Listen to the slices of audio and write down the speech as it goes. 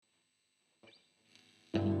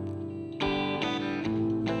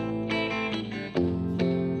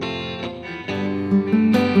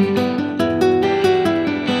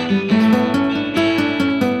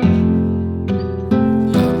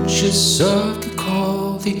waitress served the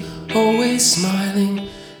coffee, always smiling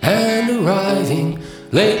and arriving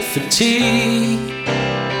late for tea.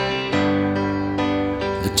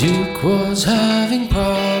 The Duke was having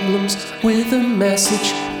problems with a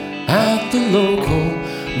message at the local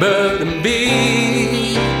bird and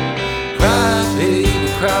bee. Cry, baby,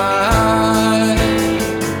 cry,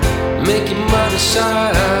 make your mother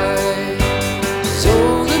sigh. She's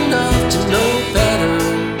old enough to know better.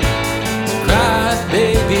 So cry,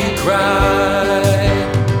 baby, cry.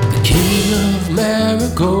 The king of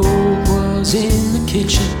Marigold was in the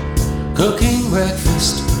kitchen cooking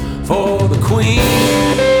breakfast for the queen.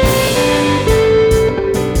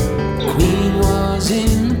 The queen was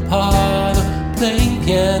in the parlor playing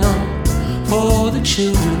piano for the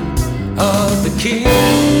children of the king.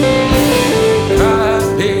 Cry,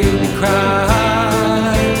 baby,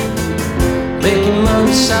 cry, make your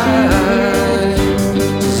mother sigh.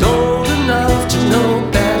 She's old enough to know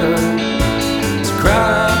better. So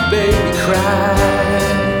cry, baby, cry.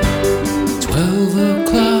 12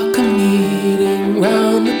 o'clock, a meeting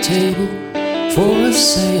round the table for a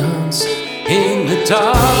seance in the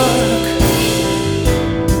dark,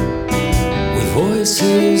 with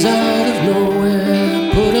voices out of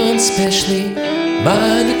nowhere put on specially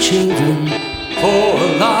by the children for a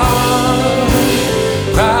lark.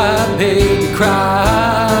 Cry, baby,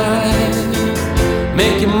 cry,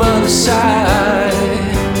 make your mother sigh.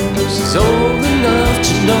 She's old enough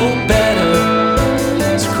to know better.